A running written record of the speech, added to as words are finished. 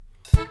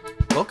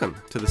Welcome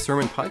to the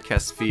sermon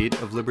podcast feed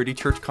of Liberti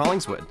Church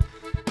Collingswood,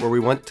 where we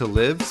want to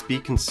live,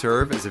 speak, and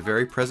serve as the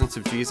very presence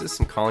of Jesus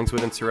in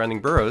Collingswood and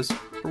surrounding boroughs,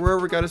 or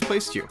wherever God has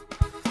placed you.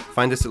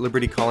 Find us at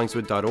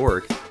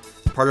libertycollingswood.org.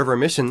 Part of our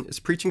mission is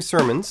preaching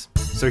sermons,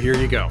 so here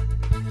you go.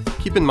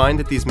 Keep in mind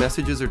that these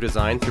messages are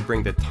designed to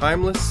bring the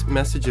timeless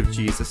message of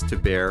Jesus to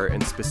bear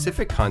in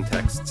specific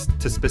contexts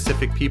to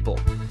specific people.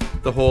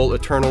 The whole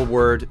eternal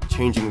word,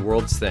 changing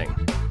worlds thing.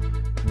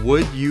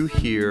 Would you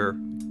hear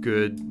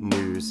good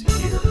news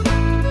here?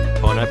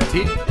 Bon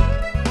appetit!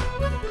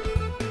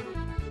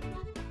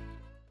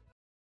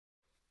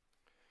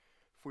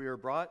 For we are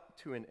brought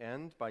to an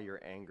end by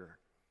your anger.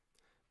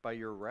 By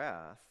your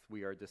wrath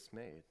we are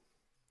dismayed.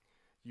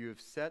 You have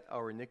set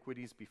our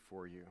iniquities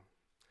before you,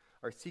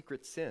 our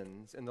secret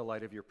sins in the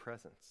light of your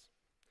presence.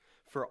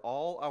 For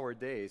all our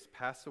days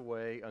pass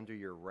away under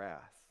your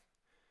wrath.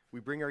 We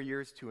bring our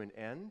years to an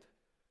end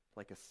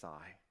like a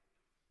sigh.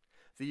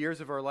 The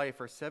years of our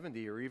life are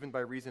 70, or even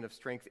by reason of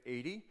strength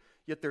 80,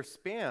 yet their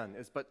span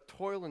is but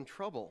toil and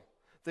trouble.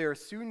 They are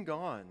soon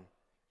gone,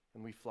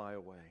 and we fly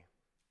away.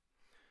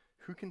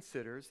 Who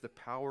considers the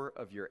power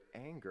of your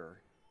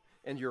anger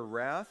and your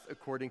wrath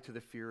according to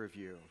the fear of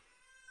you?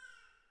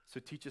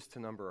 So teach us to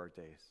number our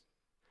days,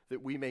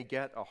 that we may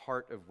get a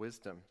heart of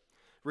wisdom.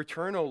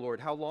 Return, O Lord,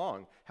 how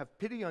long? Have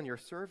pity on your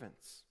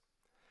servants.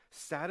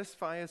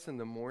 Satisfy us in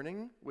the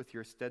morning with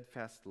your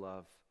steadfast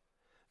love,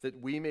 that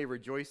we may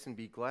rejoice and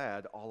be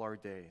glad all our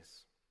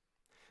days.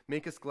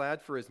 Make us glad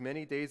for as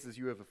many days as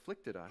you have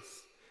afflicted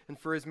us, and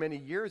for as many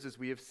years as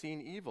we have seen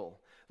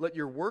evil. Let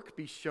your work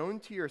be shown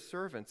to your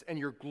servants, and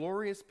your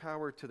glorious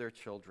power to their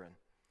children.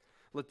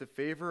 Let the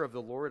favor of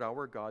the Lord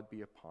our God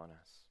be upon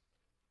us,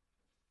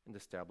 and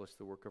establish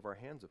the work of our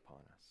hands upon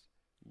us.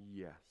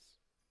 Yes,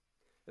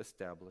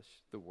 establish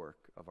the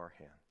work of our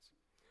hands.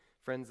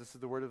 Friends, this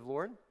is the word of the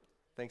Lord.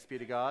 Thanks be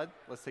to God.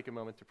 Let's take a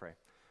moment to pray.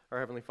 Our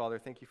Heavenly Father,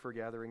 thank you for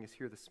gathering us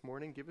here this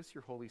morning. Give us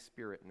your Holy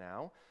Spirit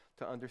now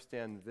to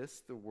understand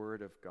this, the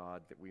word of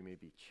God, that we may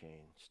be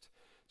changed.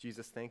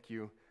 Jesus, thank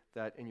you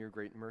that in your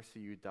great mercy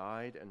you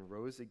died and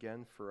rose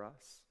again for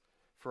us,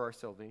 for our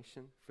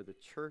salvation, for the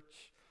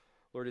church.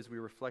 Lord, as we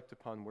reflect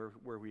upon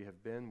where we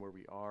have been, where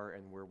we are,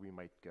 and where we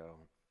might go,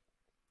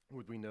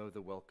 would we know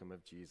the welcome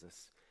of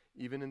Jesus.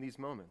 Even in these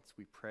moments,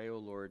 we pray, O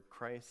Lord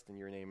Christ, in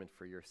your name and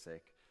for your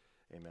sake.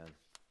 Amen.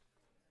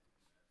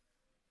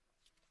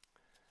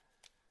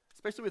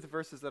 Especially with the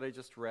verses that I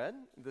just read,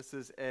 this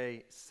is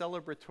a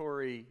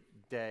celebratory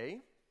day,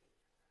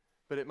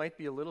 but it might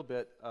be a little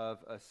bit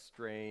of a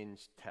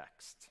strange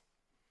text,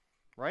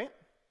 right?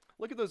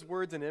 Look at those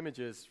words and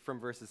images from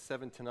verses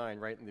 7 to 9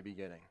 right in the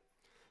beginning.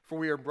 For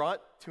we are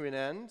brought to an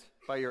end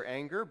by your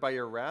anger, by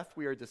your wrath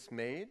we are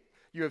dismayed.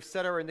 You have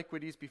set our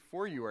iniquities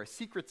before you, our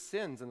secret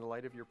sins in the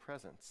light of your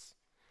presence.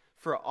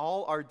 For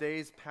all our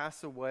days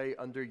pass away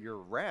under your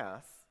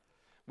wrath.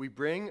 We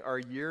bring our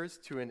years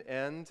to an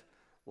end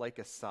like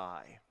a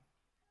sigh.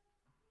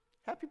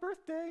 Happy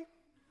birthday.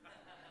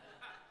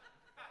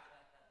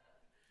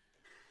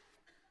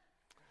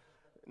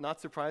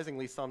 Not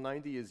surprisingly, Psalm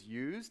 90 is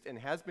used and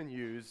has been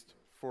used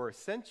for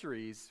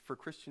centuries for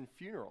Christian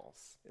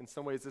funerals. In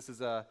some ways, this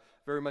is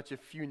very much a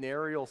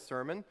funereal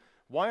sermon.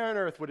 Why on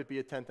earth would it be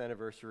a 10th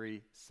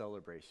anniversary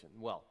celebration?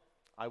 Well,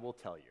 I will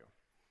tell you.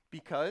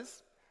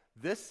 Because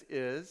this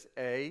is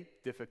a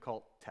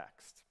difficult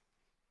text.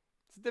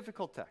 It's a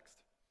difficult text.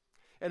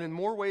 And in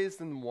more ways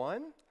than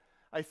one,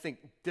 I think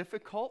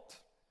difficult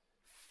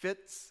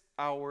fits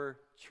our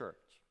church.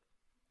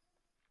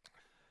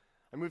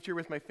 I moved here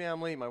with my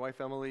family, my wife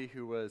Emily,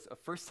 who was a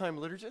first-time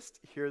liturgist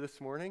here this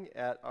morning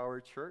at our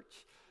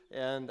church.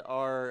 And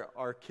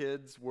our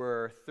kids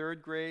were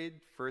third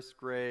grade, first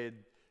grade,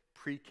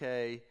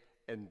 pre-K,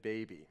 and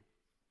baby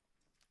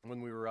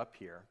when we were up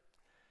here.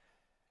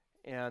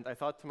 And I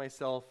thought to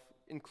myself,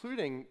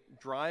 including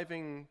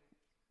driving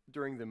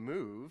during the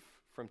move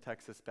from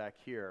Texas back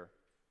here,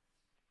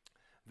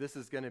 this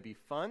is going to be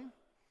fun,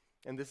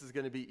 and this is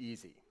going to be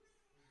easy.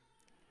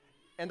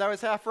 And I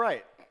was half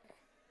right.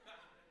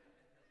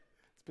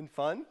 It's been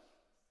fun,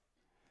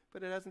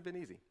 but it hasn't been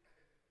easy.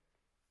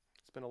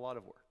 It's been a lot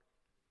of work,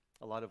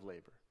 a lot of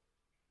labor,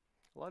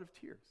 a lot of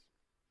tears,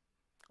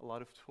 a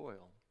lot of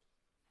toil.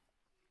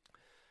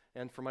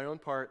 And for my own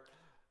part,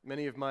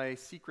 many of my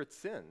secret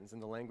sins, in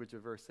the language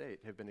of verse 8,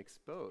 have been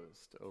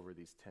exposed over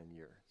these 10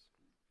 years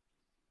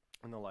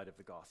in the light of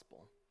the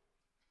gospel.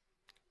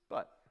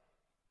 But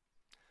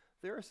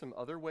there are some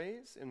other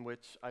ways in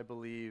which I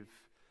believe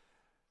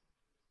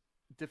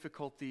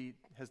difficulty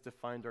has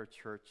defined our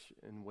church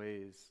in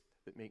ways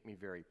that make me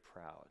very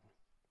proud.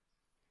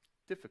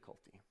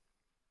 Difficulty.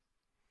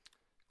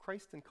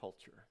 Christ and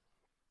culture.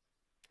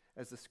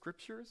 As the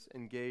scriptures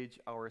engage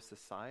our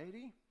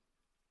society,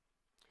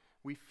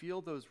 we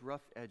feel those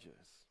rough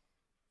edges.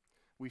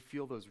 We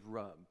feel those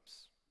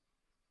rubs.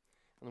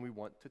 And we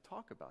want to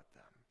talk about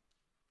them.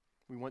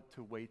 We want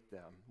to weight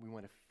them. We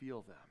want to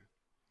feel them.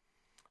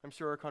 I'm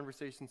sure our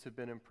conversations have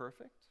been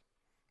imperfect,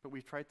 but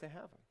we've tried to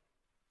have them.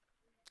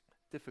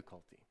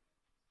 Difficulty.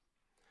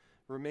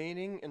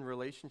 Remaining in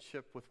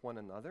relationship with one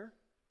another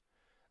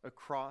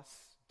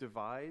across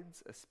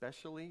divides,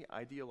 especially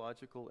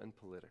ideological and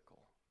political.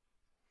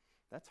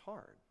 That's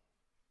hard.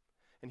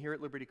 And here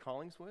at Liberti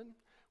Collingswood,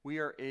 we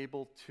are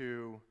able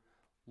to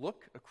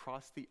look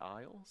across the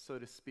aisle, so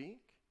to speak,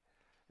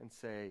 and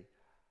say,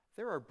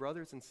 there are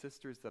brothers and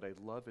sisters that I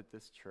love at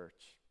this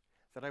church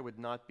that I would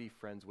not be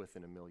friends with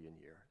in a million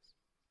years,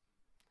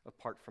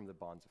 apart from the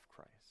bonds of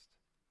Christ.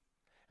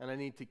 And I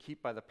need to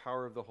keep, by the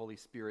power of the Holy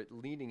Spirit,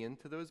 leaning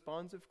into those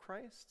bonds of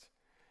Christ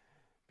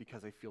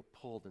because I feel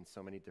pulled in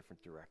so many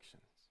different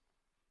directions.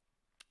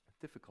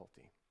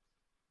 Difficulty.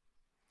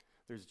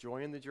 There's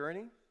joy in the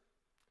journey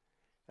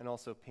and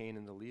also pain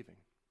in the leaving.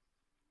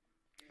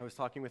 I was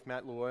talking with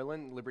Matt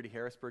Llewellyn. Liberty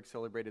Harrisburg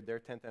celebrated their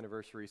 10th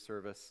anniversary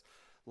service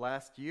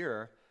last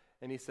year,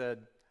 and he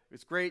said,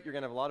 it's great, you're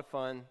going to have a lot of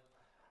fun,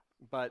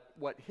 but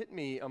what hit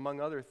me,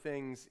 among other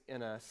things,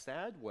 in a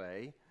sad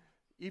way,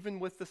 even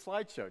with the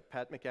slideshow,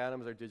 Pat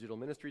McAdams, our digital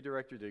ministry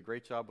director, did a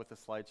great job with the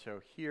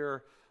slideshow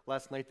here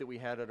last night that we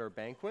had at our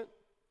banquet.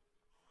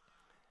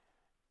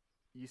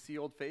 You see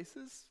old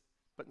faces,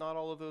 but not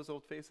all of those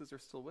old faces are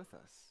still with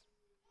us.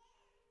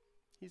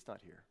 He's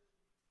not here.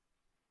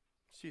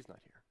 She's not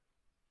here.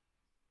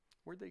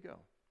 Where'd they go?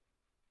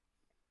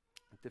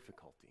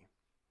 Difficulty.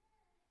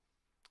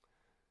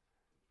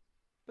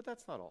 But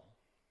that's not all.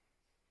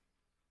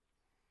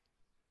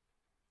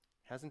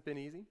 Hasn't been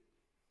easy,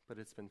 but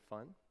it's been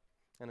fun,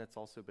 and it's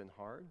also been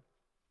hard,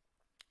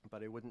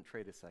 but I wouldn't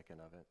trade a second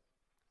of it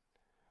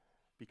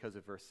because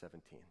of verse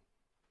 17.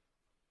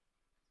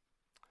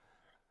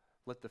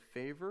 Let the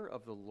favor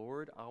of the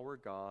Lord our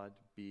God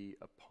be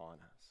upon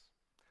us.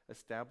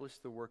 Establish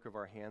the work of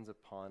our hands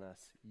upon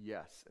us.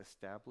 Yes,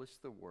 establish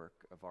the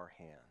work of our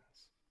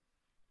hands.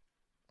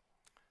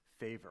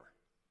 Favor.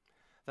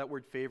 That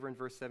word favor in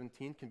verse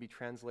 17 can be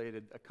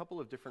translated a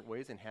couple of different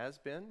ways and has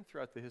been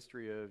throughout the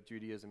history of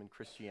Judaism and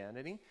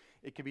Christianity.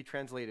 It can be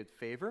translated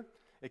favor.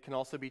 It can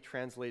also be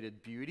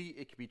translated beauty.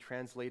 It can be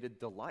translated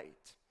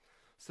delight.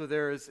 So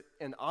there's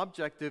an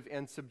objective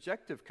and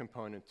subjective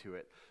component to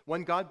it.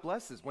 When God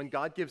blesses, when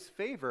God gives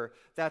favor,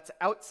 that's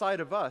outside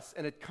of us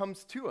and it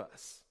comes to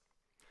us.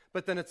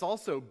 But then it's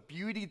also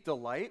beauty,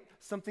 delight,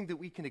 something that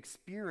we can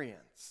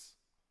experience.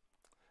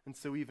 And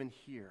so even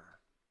here,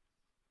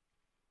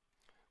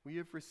 we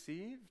have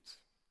received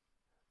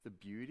the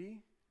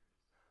beauty,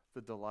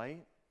 the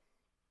delight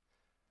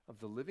of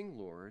the living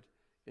Lord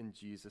in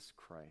Jesus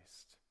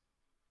Christ.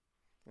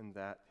 And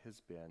that has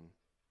been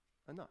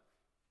enough.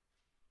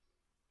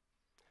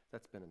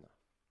 That's been enough.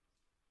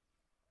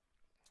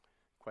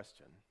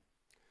 Question.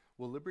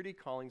 Will Liberti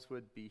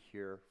Collingswood be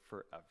here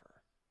forever?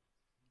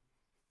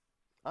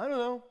 I don't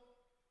know.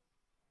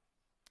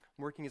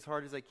 I'm working as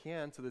hard as I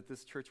can so that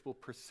this church will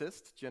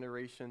persist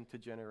generation to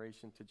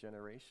generation to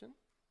generation.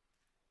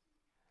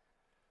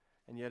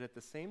 And yet at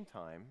the same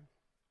time,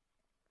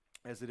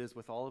 as it is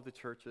with all of the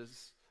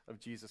churches of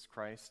Jesus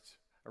Christ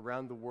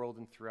around the world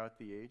and throughout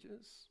the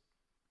ages,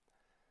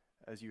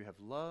 as you have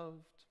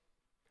loved,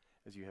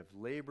 as you have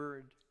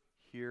labored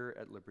here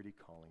at Liberti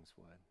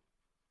Collingswood,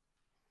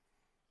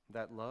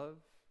 that love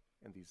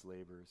and these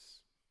labors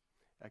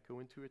echo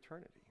into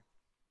eternity.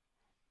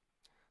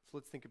 So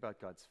let's think about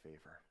God's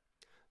favor.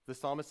 The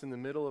psalmist in the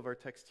middle of our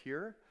text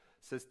here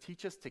says,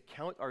 teach us to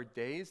count our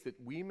days that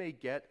we may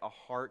get a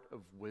heart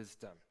of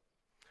wisdom.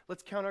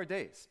 Let's count our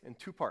days in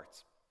two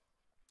parts.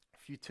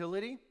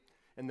 Futility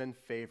and then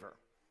favor.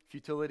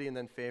 Futility and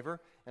then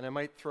favor. And I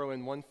might throw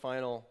in one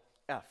final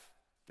F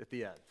at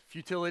the end.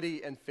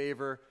 Futility and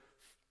favor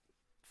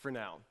for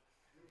now.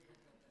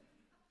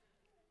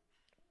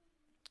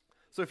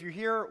 So if you're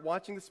here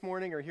watching this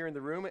morning or here in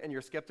the room and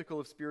you're skeptical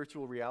of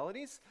spiritual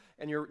realities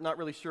and you're not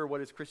really sure what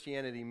does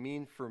Christianity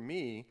mean for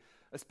me,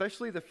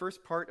 especially the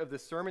first part of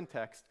this sermon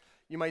text,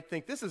 you might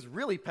think this is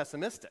really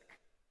pessimistic.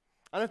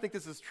 I don't think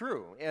this is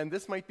true, and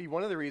this might be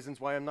one of the reasons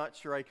why I'm not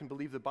sure I can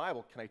believe the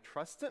Bible. Can I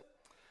trust it?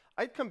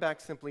 I'd come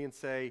back simply and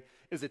say,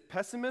 is it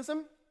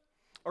pessimism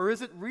or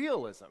is it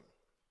realism?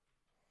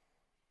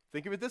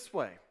 Think of it this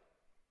way.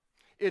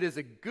 It is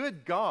a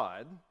good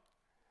God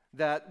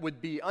that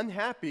would be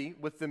unhappy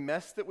with the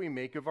mess that we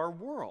make of our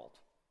world.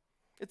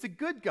 It's a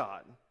good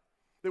God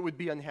that would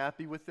be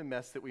unhappy with the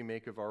mess that we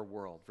make of our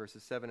world.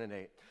 Verses 7 and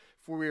 8.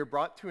 For we are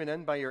brought to an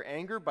end by your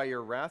anger, by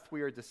your wrath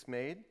we are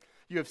dismayed.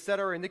 You have set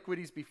our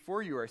iniquities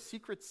before you, our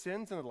secret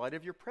sins in the light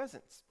of your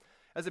presence.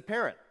 As a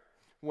parent,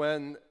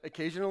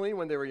 occasionally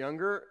when they were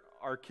younger,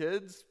 our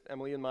kids,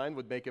 Emily and mine,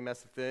 would make a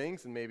mess of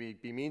things and maybe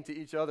be mean to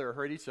each other or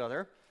hurt each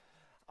other.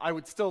 I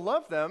would still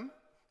love them,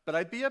 but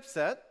I'd be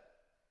upset,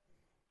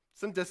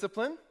 some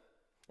discipline,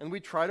 and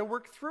we'd try to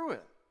work through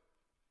it.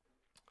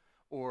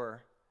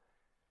 Or,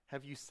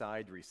 have you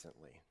sighed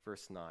recently?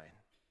 Verse 9.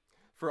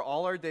 For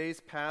all our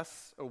days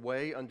pass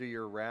away under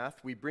your wrath.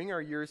 We bring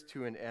our years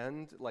to an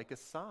end like a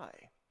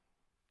sigh.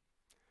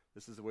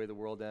 This is the way the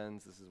world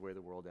ends. This is the way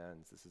the world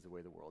ends. This is the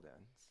way the world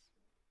ends.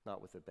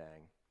 Not with a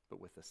bang, but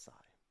with a sigh.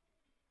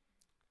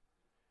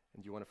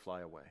 And you want to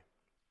fly away.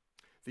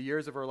 The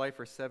years of our life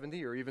are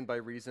 70, or even by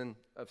reason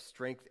of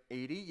strength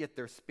 80, yet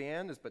their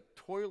span is but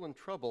toil and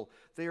trouble.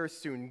 They are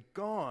soon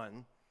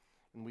gone,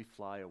 and we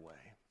fly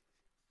away.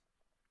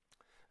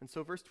 And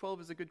so verse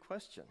 12 is a good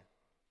question.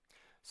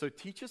 So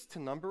teach us to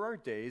number our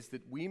days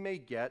that we may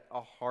get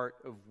a heart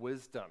of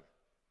wisdom.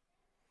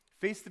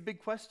 Face the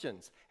big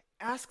questions.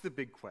 Ask the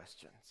big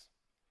questions.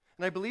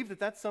 And I believe that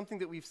that's something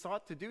that we've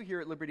sought to do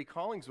here at Liberti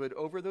Collingswood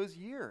over those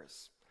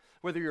years.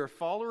 Whether you're a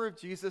follower of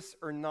Jesus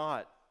or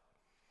not,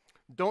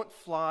 don't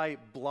fly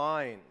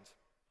blind.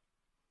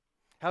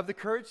 Have the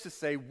courage to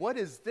say, what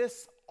is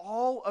this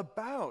all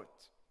about?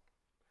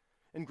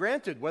 And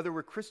granted, whether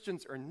we're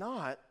Christians or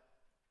not,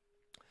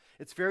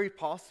 it's very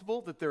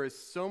possible that there is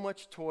so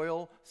much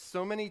toil,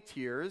 so many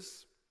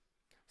tears,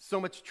 so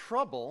much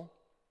trouble,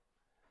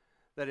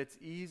 that it's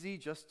easy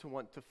just to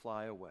want to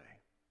fly away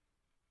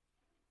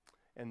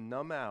and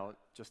numb out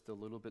just a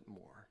little bit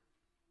more.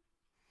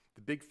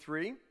 The big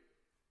three,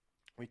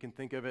 we can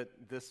think of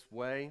it this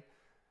way: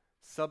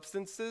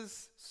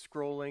 substances,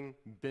 scrolling,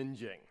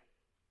 binging.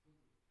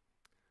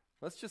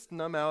 Let's just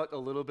numb out a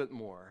little bit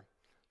more.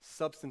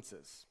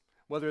 Substances,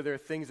 whether they're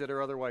things that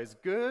are otherwise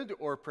good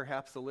or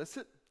perhaps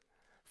illicit,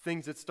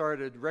 things that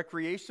started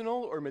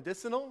recreational or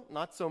medicinal,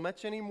 not so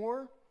much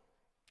anymore.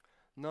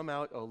 Numb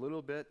out a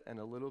little bit and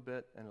a little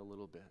bit and a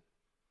little bit.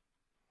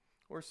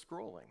 Or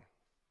scrolling.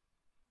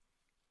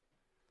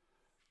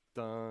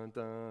 Dun,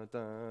 dun,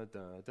 dun,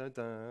 dun, dun,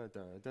 dun,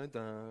 dun,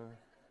 dun,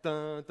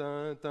 dun,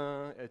 dun,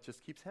 dun. It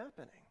just keeps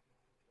happening.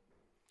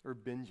 Or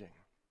binging.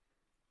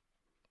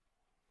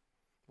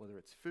 Whether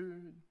it's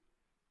food,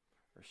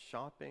 or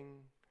shopping,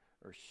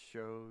 or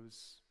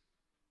shows.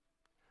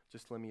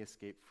 Just let me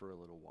escape for a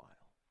little while.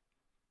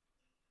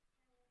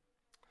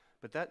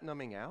 But that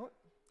numbing out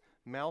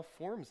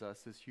malforms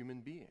us as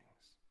human beings.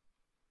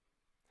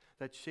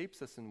 That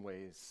shapes us in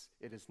ways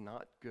it is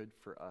not good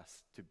for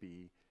us to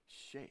be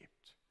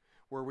shaped.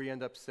 Where we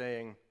end up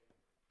saying,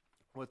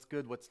 what's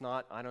good, what's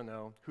not, I don't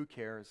know, who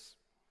cares?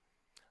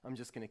 I'm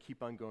just going to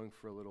keep on going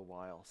for a little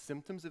while.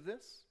 Symptoms of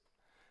this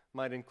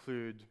might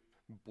include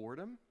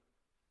boredom,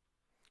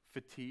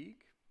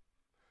 fatigue,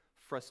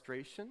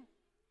 frustration,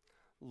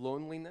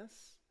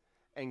 loneliness,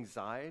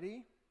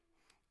 anxiety,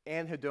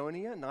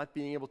 anhedonia, not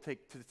being able to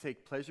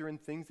take pleasure in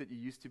things that you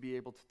used to be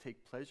able to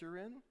take pleasure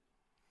in,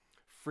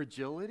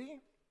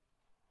 fragility,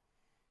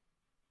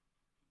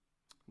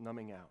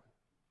 numbing out.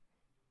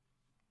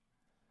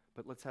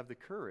 But let's have the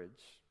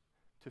courage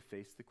to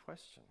face the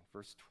question.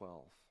 Verse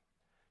 12,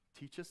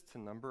 teach us to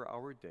number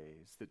our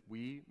days that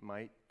we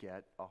might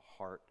get a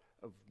heart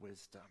of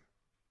wisdom.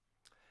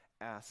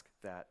 Ask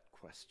that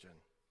question.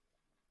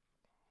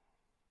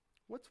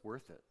 What's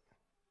worth it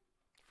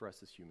for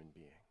us as human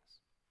beings?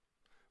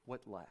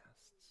 What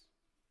lasts?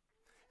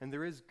 And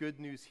there is good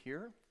news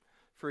here.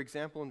 For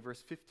example, in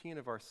verse 15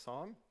 of our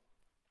psalm,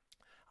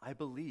 I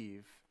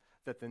believe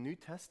that the New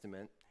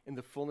Testament, in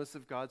the fullness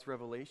of God's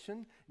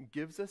revelation,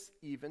 gives us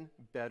even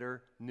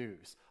better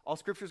news. All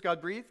scripture is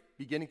God-breathed,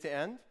 beginning to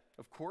end,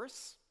 of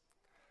course.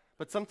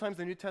 But sometimes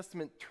the New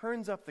Testament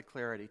turns up the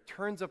clarity,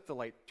 turns up the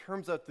light,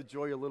 turns up the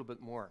joy a little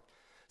bit more.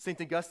 St.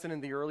 Augustine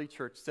in the early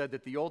church said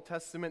that the Old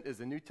Testament is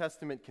the New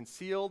Testament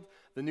concealed,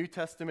 the New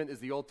Testament is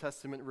the Old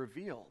Testament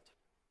revealed.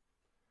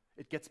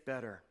 It gets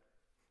better.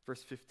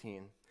 Verse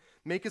 15,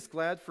 make us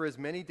glad for as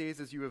many days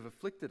as you have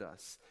afflicted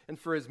us, and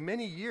for as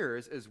many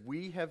years as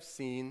we have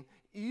seen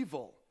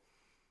evil.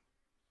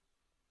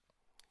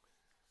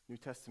 New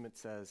Testament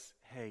says,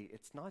 hey,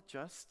 it's not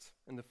just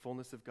in the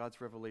fullness of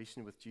God's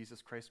revelation with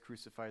Jesus Christ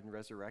crucified and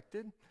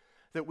resurrected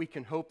that we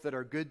can hope that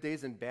our good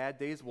days and bad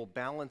days will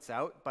balance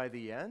out by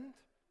the end.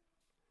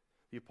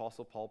 The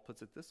Apostle Paul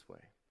puts it this way: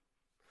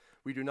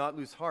 we do not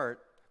lose heart,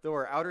 though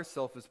our outer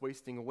self is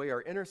wasting away,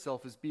 our inner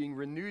self is being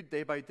renewed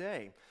day by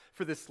day.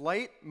 For this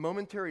light,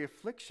 momentary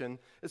affliction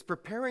is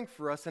preparing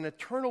for us an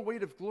eternal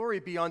weight of glory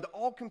beyond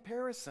all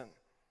comparison.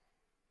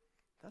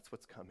 That's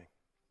what's coming.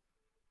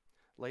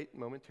 Light,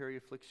 momentary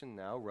affliction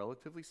now,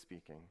 relatively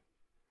speaking,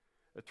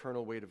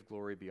 eternal weight of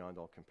glory beyond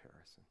all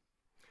comparison.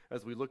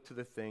 As we look to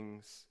the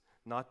things,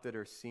 not that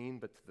are seen,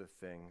 but to the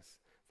things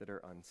that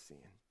are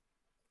unseen.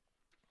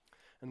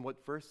 And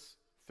what verse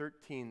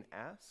 13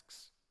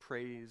 asks,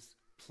 prays,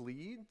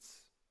 pleads,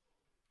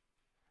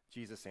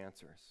 Jesus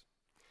answers.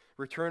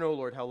 Return, O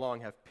Lord, how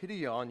long? Have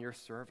pity on your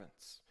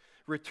servants.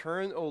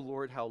 Return, O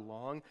Lord, how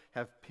long?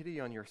 Have pity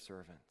on your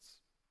servants.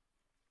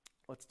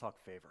 Let's talk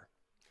favor.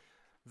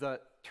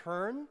 The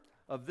turn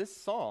of this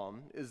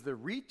psalm is the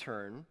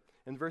return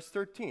in verse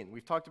 13.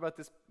 We've talked about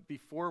this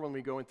before when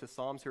we go into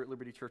Psalms here at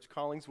Liberti Church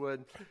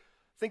Collingswood.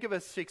 Think of a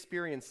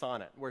Shakespearean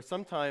sonnet where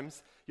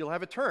sometimes you'll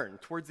have a turn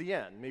towards the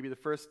end. Maybe the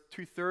first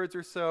 2/3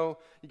 or so,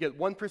 you get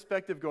one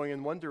perspective going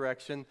in one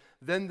direction,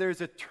 then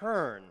there's a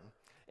turn,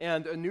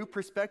 and a new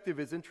perspective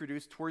is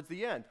introduced towards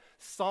the end.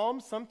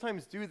 Psalms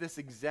sometimes do this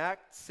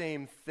exact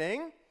same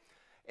thing,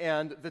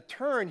 and the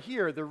turn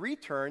here, the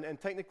return,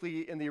 and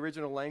technically in the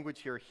original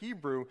language here,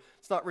 Hebrew,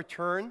 it's not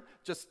return,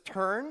 just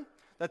turn.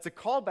 That's a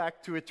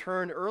callback to a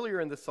turn earlier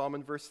in the psalm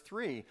in verse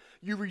 3.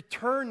 You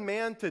return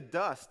man to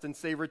dust and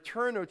say,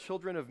 return, O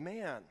children of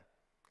man.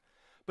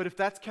 But if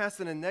that's cast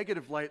in a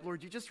negative light,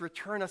 Lord, you just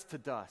return us to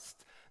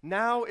dust.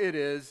 Now it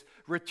is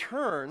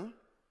return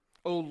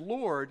O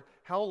Lord,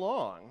 how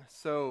long?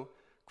 So,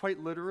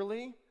 quite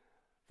literally,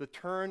 the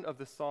turn of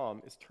the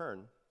psalm is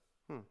turn.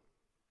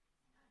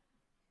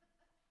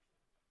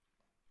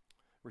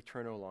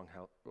 Return, O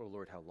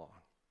Lord, how long?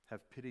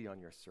 Have pity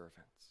on your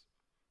servants.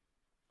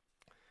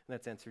 And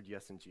that's answered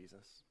yes in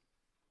Jesus.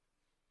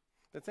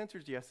 That's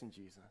answered yes in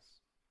Jesus.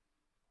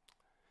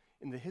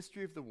 In the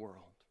history of the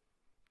world,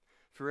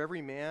 for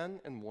every man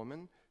and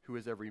woman who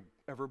is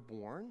ever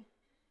born,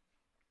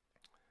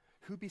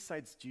 who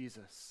besides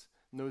Jesus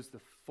knows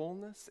the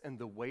fullness and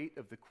the weight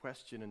of the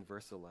question in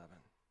verse 11?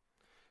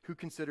 Who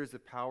considers the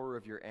power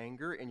of your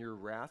anger and your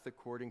wrath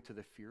according to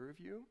the fear of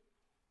you?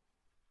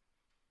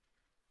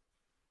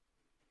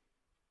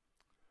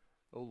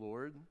 O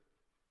Lord,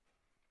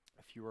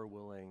 if you are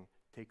willing,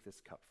 take this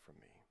cup from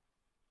me.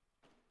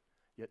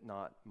 Yet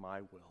not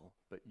my will,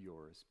 but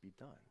yours be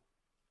done.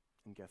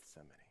 In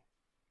Gethsemane,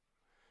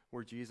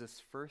 where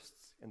Jesus first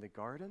in the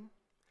garden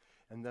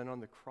and then on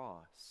the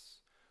cross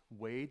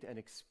weighed and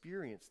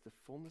experienced the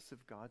fullness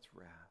of God's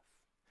wrath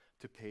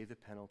to pay the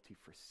penalty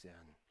for sin.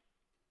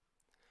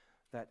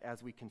 That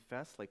as we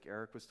confess, like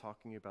Eric was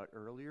talking about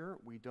earlier,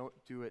 we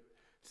don't do it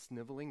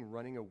sniveling,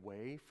 running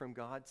away from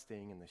God,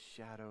 staying in the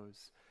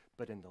shadows,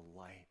 but in the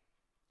light,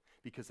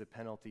 because the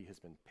penalty has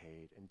been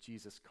paid, and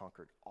Jesus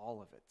conquered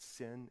all of it,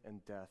 sin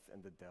and death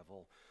and the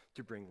devil,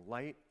 to bring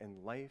light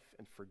and life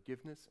and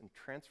forgiveness and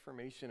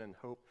transformation and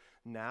hope.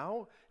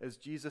 Now, as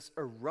Jesus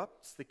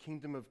erupts the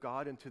kingdom of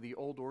God into the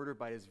old order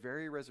by his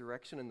very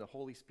resurrection, and the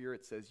Holy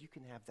Spirit says, you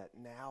can have that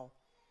now.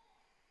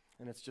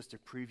 And it's just a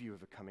preview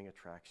of a coming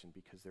attraction,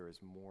 because there is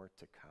more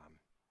to come.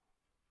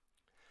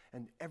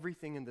 And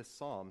everything in this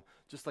psalm,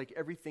 just like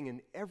everything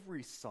in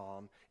every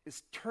psalm,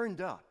 is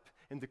turned up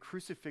in the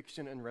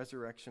crucifixion and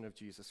resurrection of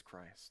Jesus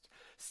Christ.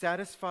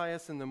 Satisfy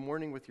us in the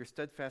morning with your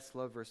steadfast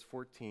love, verse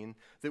 14,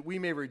 that we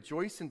may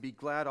rejoice and be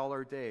glad all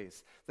our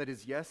days. That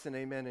is yes and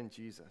amen in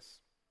Jesus.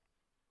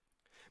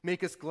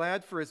 Make us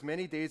glad for as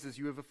many days as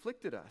you have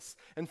afflicted us,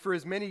 and for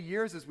as many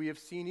years as we have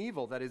seen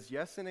evil. That is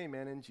yes and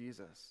amen in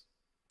Jesus.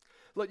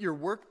 Let your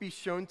work be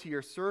shown to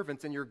your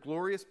servants, and your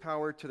glorious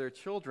power to their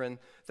children.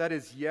 That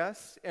is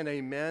yes and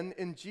amen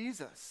in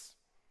Jesus.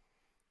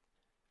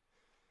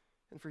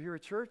 And for here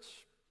at church,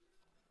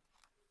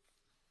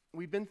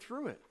 we've been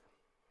through it.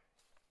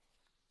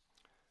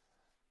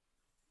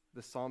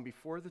 The psalm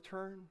before the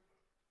turn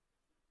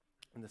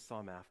and the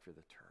psalm after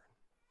the turn.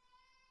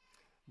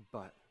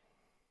 But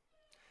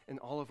in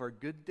all of our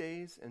good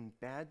days and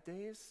bad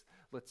days,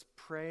 let's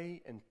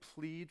pray and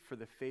plead for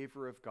the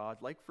favor of God.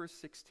 Like verse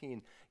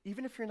 16,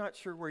 even if you're not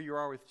sure where you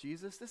are with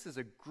Jesus, this is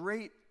a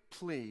great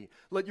plea.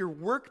 Let your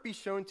work be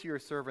shown to your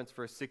servants,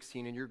 verse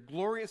 16, and your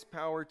glorious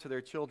power to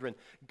their children.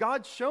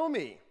 God, show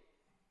me.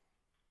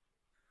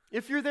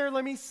 If you're there,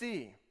 let me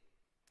see.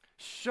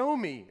 Show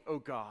me, O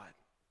God.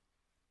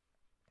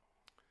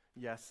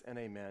 Yes and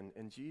amen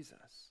in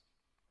Jesus.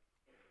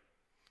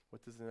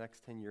 What does the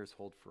next 10 years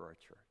hold for our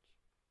church?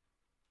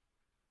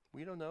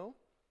 We don't know,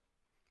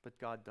 but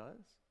God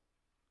does.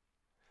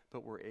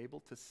 But we're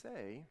able to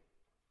say,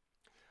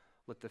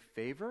 let the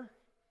favor,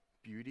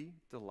 beauty,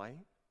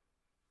 delight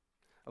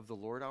of the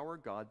Lord our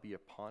God be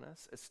upon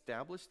us.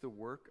 Establish the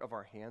work of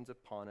our hands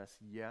upon us.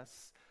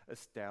 Yes,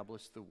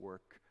 establish the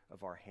work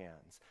of our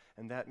hands.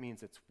 And that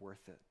means it's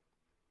worth it.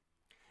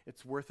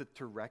 It's worth it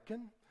to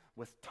reckon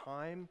with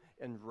time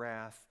and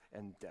wrath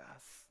and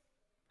death.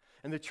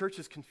 And the church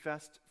has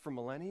confessed for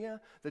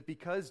millennia that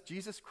because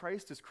Jesus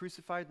Christ is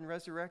crucified and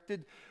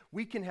resurrected,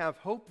 we can have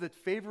hope that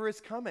favor is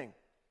coming.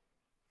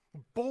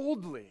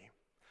 Boldly,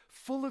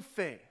 full of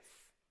faith,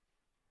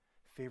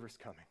 favor's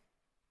coming.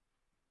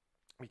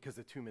 Because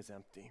the tomb is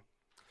empty.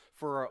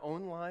 For our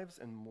own lives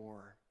and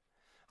more.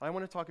 I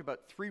want to talk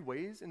about 3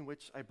 ways in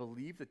which I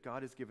believe that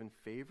God has given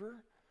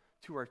favor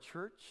to our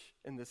church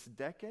in this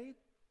decade,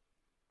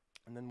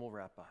 and then we'll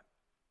wrap up.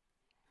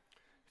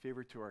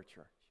 Favor to our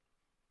church.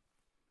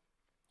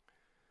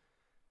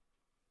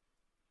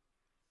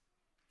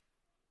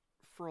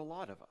 For a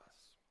lot of us,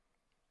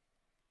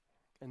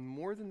 and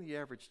more than the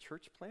average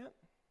church plant,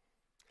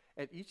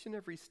 at each and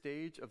every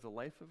stage of the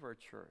life of our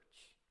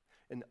church,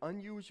 an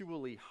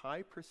unusually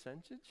high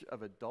percentage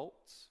of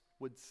adults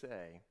would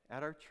say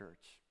at our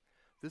church,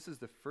 this is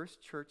the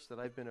first church that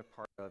I've been a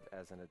part of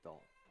as an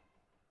adult.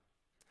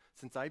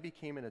 Since I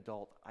became an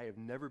adult, I have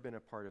never been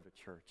a part of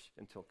a church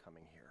until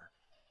coming here.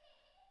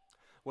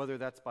 Whether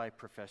that's by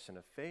profession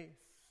of faith,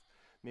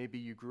 maybe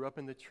you grew up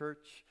in the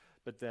church,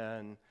 but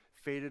then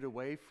faded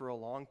away for a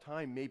long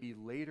time, maybe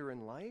later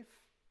in life.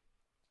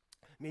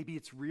 Maybe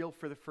it's real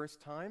for the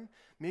first time.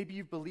 Maybe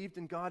you've believed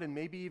in God and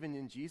maybe even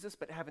in Jesus,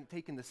 but haven't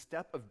taken the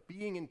step of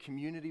being in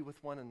community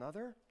with one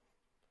another.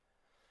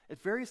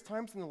 At various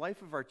times in the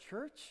life of our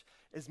church,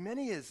 as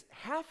many as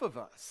half of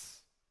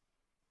us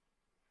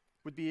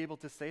would be able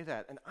to say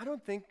that. And I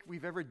don't think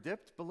we've ever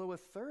dipped below a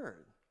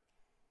third.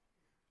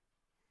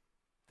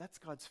 That's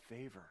God's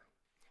favor.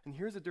 And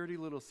here's a dirty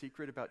little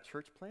secret about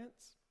church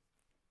plants.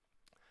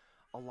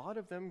 A lot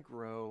of them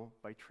grow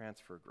by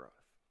transfer growth.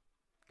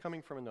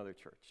 coming from another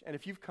church. And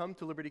if you've come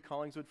to Liberti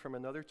Collingswood from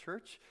another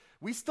church,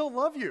 we still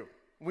love you.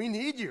 We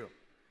need you.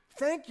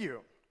 Thank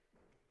you.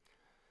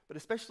 But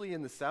especially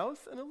in the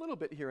South and a little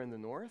bit here in the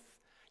North,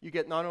 you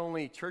get not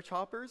only church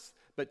hoppers,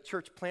 but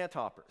church plant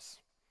hoppers,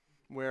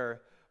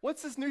 where,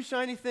 what's this new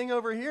shiny thing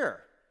over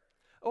here?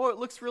 Oh, it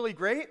looks really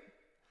great,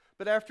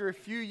 but after a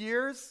few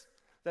years,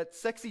 that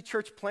sexy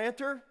church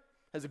planter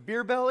has a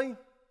beer belly,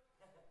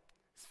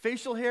 his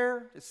facial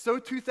hair is so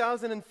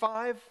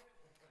 2005,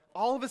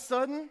 all of a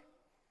sudden,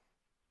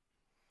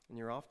 and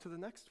you're off to the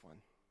next one.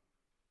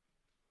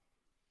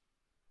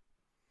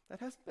 That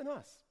hasn't been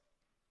us.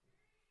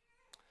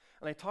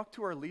 And I talk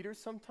to our leaders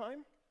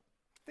sometime.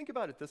 Think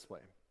about it this way.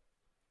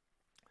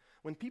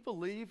 When people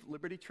leave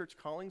Liberti Church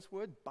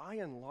Collingswood, by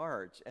and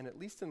large, and at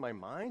least in my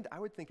mind, I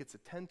would think it's a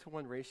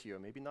 10-to-1 ratio,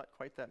 maybe not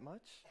quite that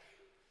much.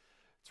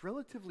 It's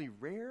relatively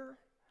rare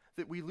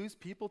that we lose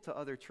people to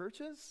other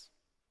churches.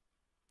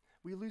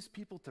 We lose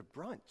people to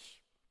brunch.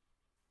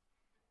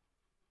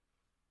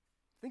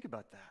 Think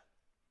about that.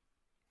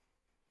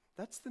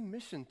 That's the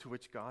mission to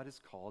which God has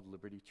called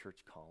Liberti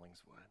Church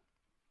Collingswood.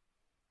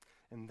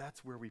 And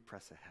that's where we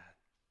press ahead.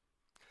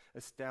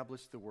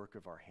 Establish the work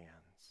of our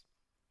hands.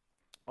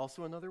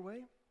 Also another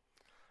way,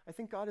 I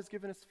think God has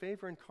given us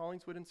favor in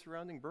Collingswood and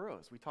surrounding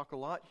boroughs. We talk a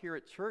lot here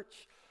at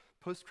church,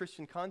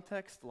 post-Christian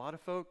context, a lot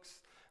of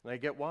folks, and I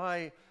get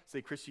why,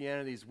 say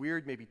Christianity is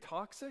weird, maybe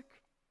toxic,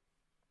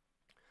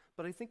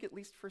 but I think at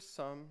least for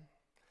some,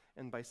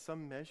 and by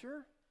some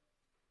measure,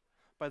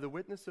 by the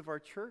witness of our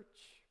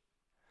church,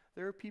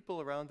 there are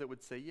people around that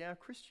would say, yeah,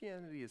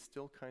 Christianity is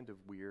still kind of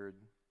weird,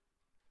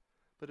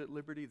 but at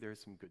Liberti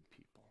there's some good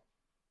people.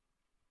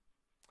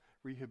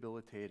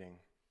 Rehabilitating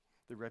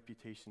the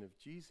reputation of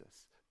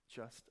Jesus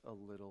just a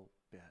little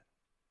bit.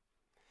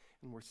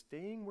 And we're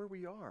staying where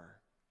we are.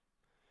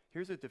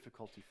 Here's a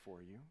difficulty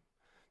for you.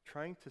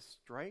 Trying to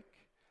strike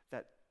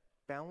that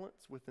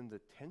balance within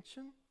the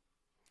tension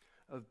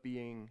of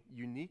being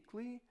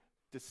uniquely,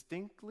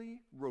 distinctly,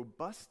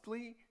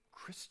 robustly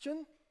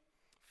Christian,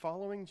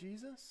 following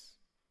Jesus,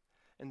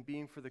 and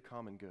being for the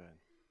common good.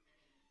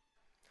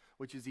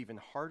 Which is even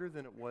harder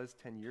than it was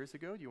 10 years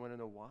ago. Do you want to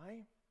know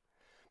why?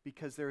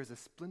 Because there is a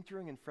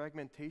splintering and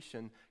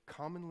fragmentation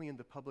commonly in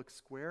the public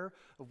square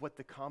of what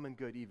the common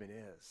good even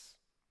is.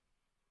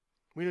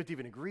 We don't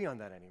even agree on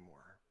that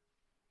anymore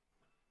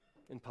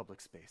in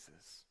public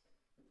spaces.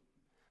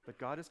 But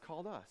God has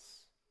called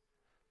us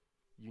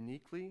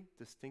uniquely,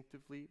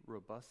 distinctively,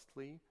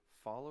 robustly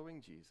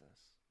following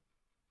Jesus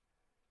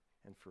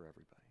and for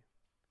everybody.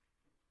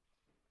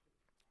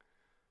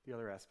 The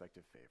other aspect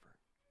of favor.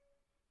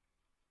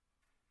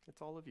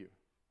 It's all of you.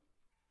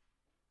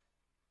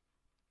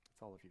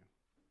 It's all of you.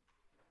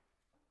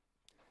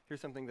 Here's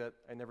something that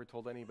I never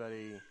told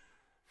anybody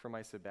for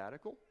my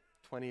sabbatical,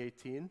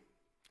 2018.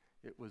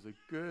 It was a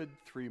good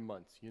 3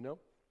 months, you know?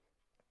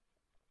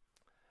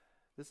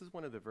 This is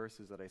one of the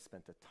verses that I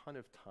spent a ton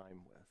of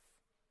time with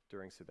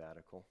during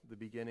sabbatical, the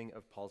beginning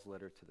of Paul's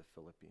letter to the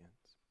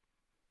Philippians.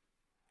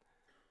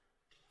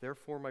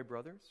 Therefore, my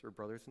brothers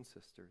and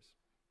sisters,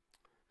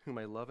 whom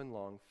I love and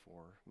long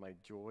for, my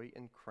joy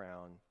and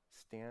crown,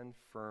 stand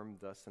firm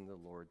thus in the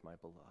Lord, my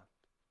beloved.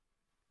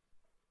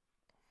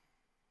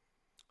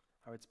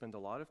 I would spend a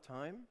lot of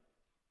time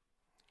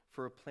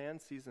for a planned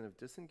season of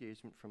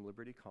disengagement from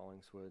Liberti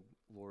Collingswood.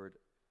 Lord,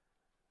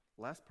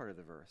 last part of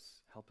the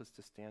verse, help us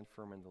to stand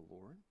firm in the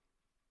Lord.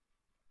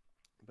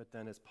 But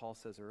then, as Paul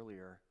says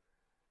earlier,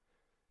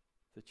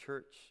 the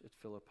church at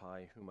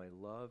Philippi, whom I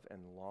love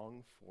and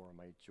long for,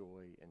 my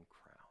joy and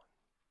crown.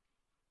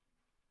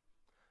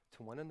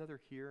 To one another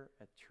here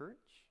at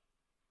church,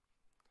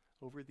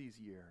 over these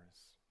years,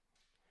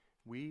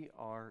 we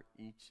are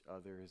each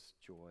other's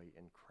joy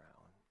and crown.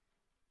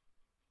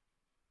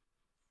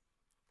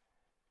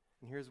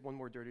 And here's one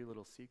more dirty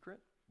little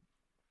secret.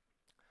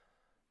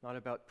 Not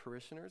about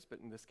parishioners, but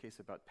in this case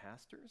about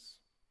pastors.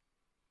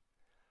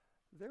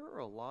 There are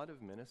a lot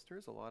of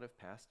ministers, a lot of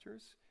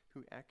pastors,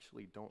 who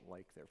actually don't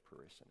like their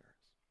parishioners,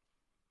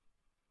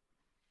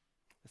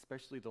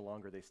 especially the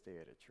longer they stay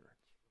at a church.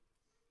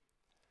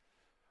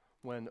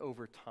 When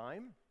over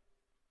time,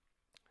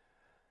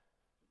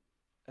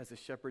 as a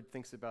shepherd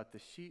thinks about the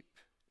sheep,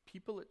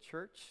 people at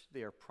church,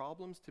 they are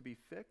problems to be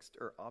fixed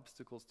or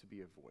obstacles to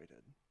be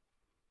avoided.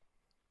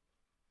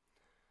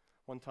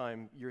 One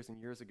time, years and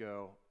years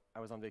ago, I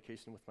was on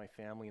vacation with my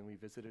family and we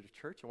visited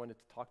a church. I wanted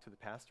to talk to the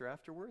pastor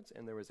afterwards,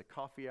 and there was a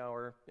coffee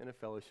hour in a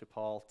fellowship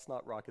hall. It's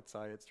not rocket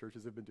science.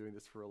 Churches have been doing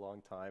this for a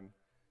long time.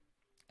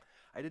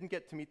 I didn't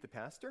get to meet the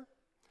pastor,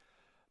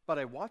 but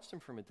I watched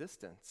him from a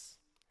distance.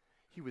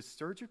 He was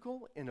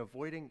surgical in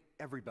avoiding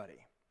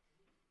everybody.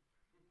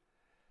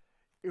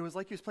 It was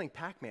like he was playing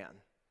Pac-Man,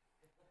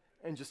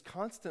 and just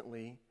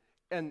constantly,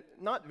 and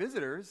not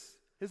visitors,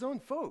 his own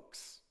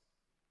folks.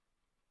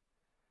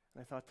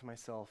 And I thought to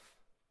myself,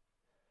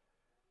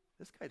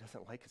 this guy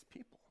doesn't like his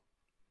people.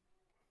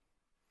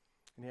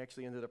 And he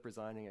actually ended up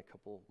resigning a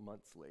couple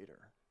months later.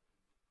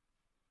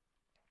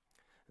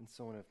 And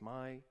so one of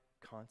my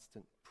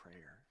constant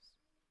prayers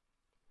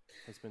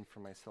has been for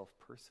myself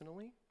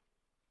personally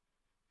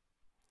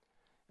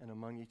and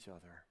among each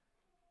other.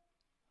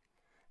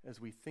 As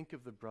we think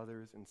of the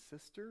brothers and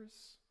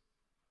sisters,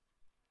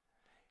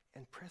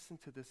 and press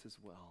into this as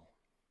well.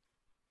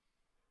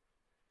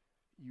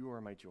 You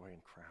are my joy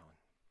and crown.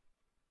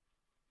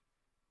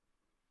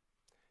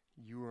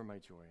 You are my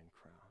joy and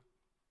crown.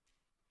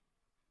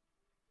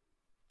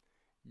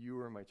 You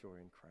are my joy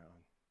and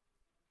crown.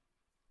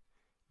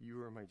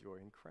 You are my joy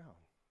and crown.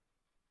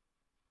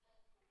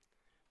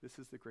 This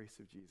is the grace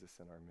of Jesus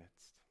in our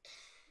midst,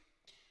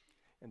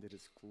 and it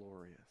is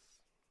glorious.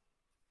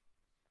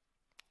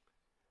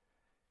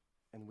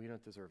 And we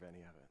don't deserve any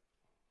of it.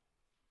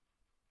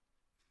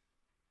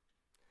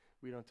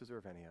 We don't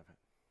deserve any of it.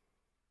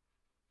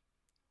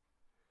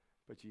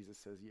 But Jesus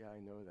says, yeah, I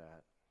know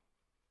that,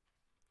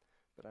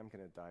 but I'm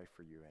going to die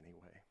for you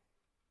anyway.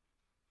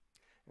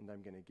 And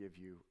I'm going to give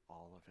you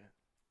all of it.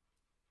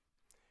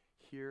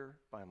 Here,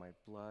 by my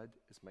blood,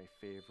 is my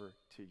favor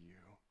to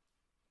you.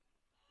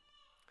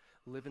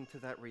 Live into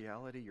that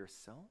reality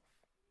yourself.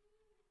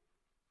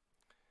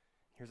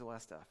 Here's the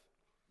last F.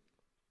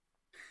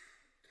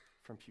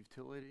 From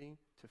futility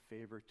to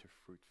favor to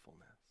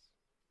fruitfulness.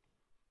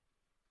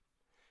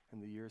 In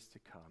the years to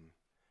come,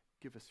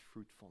 give us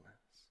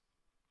fruitfulness.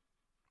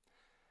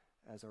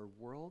 As our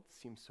world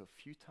seems so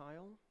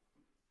futile,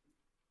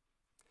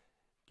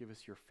 give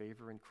us your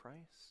favor in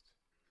Christ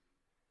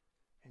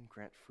and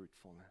grant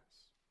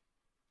fruitfulness.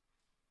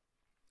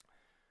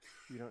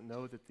 We don't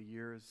know that the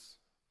years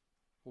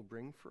will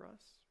bring for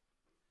us,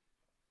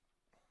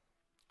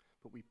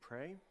 but we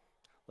pray,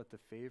 let the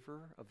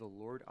favor of the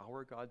Lord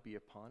our God be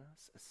upon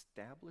us.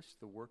 Establish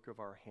the work of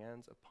our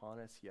hands upon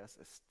us. Yes,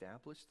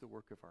 establish the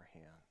work of our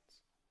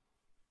hands.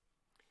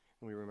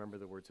 And we remember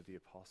the words of the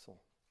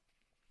apostle.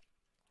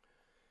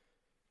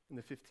 In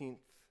the 15th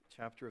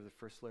chapter of the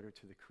first letter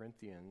to the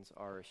Corinthians,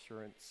 our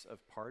assurance of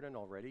pardon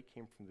already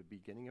came from the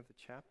beginning of the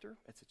chapter.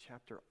 It's a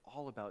chapter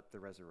all about the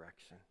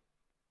resurrection.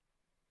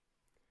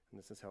 And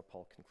this is how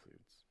Paul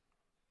concludes.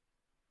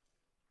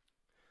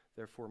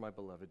 Therefore, my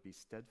beloved, be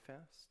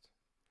steadfast,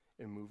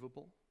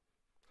 immovable,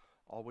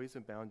 always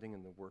abounding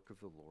in the work of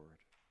the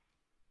Lord,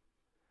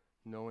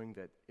 knowing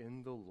that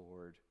in the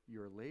Lord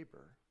your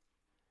labor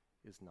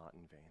is not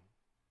in vain.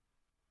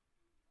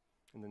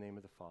 In the name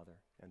of the Father,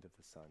 and of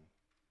the Son,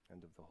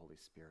 and of the Holy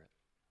Spirit.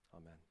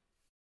 Amen.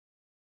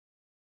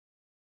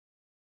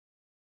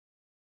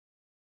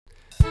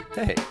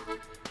 Hey,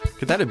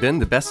 could that have been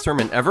the best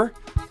sermon ever?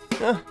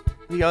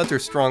 The odds are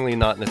strongly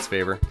not in its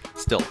favor.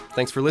 Still,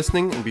 thanks for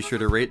listening, and be sure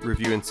to rate,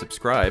 review, and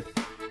subscribe.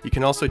 You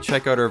can also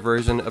check out our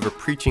version of a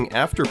preaching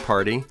after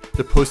party,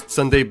 the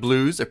Post-Sunday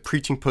Blues, a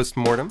preaching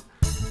post-mortem,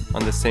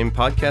 on the same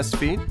podcast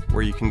feed,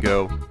 where you can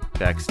go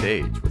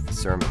backstage with the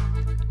sermon.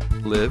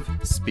 Live,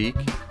 speak,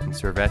 and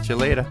serve at you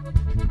later.